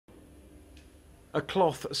A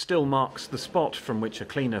cloth still marks the spot from which a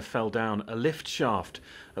cleaner fell down a lift shaft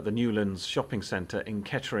at the Newlands shopping centre in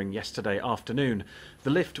Kettering yesterday afternoon. The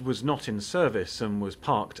lift was not in service and was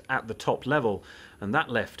parked at the top level, and that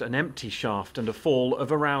left an empty shaft and a fall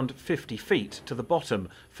of around 50 feet to the bottom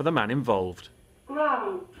for the man involved.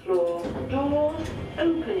 Ground floor, doors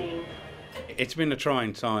opening. It's been a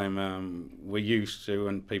trying time. We're used to,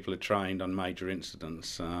 and people are trained on major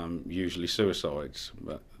incidents, usually suicides,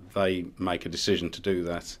 but they make a decision to do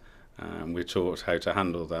that. We're taught how to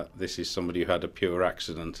handle that. This is somebody who had a pure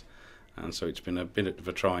accident, and so it's been a bit of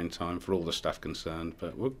a trying time for all the staff concerned,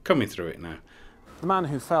 but we're coming through it now. The man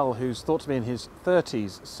who fell, who's thought to be in his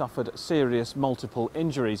 30s, suffered serious multiple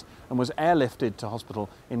injuries and was airlifted to hospital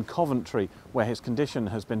in Coventry, where his condition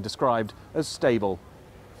has been described as stable.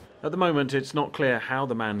 At the moment, it's not clear how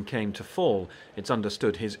the man came to fall. It's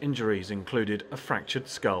understood his injuries included a fractured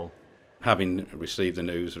skull. Having received the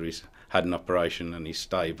news that he's had an operation and he's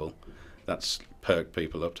stable, that's perked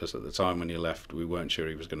people up to us. At the time when he left, we weren't sure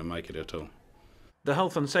he was going to make it at all. The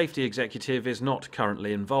Health and Safety Executive is not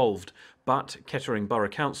currently involved, but Kettering Borough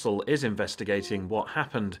Council is investigating what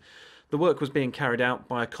happened. The work was being carried out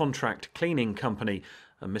by a contract cleaning company,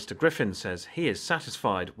 and Mr Griffin says he is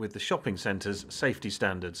satisfied with the shopping centre's safety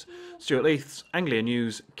standards. Stuart Leith's Anglia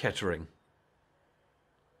News, Kettering.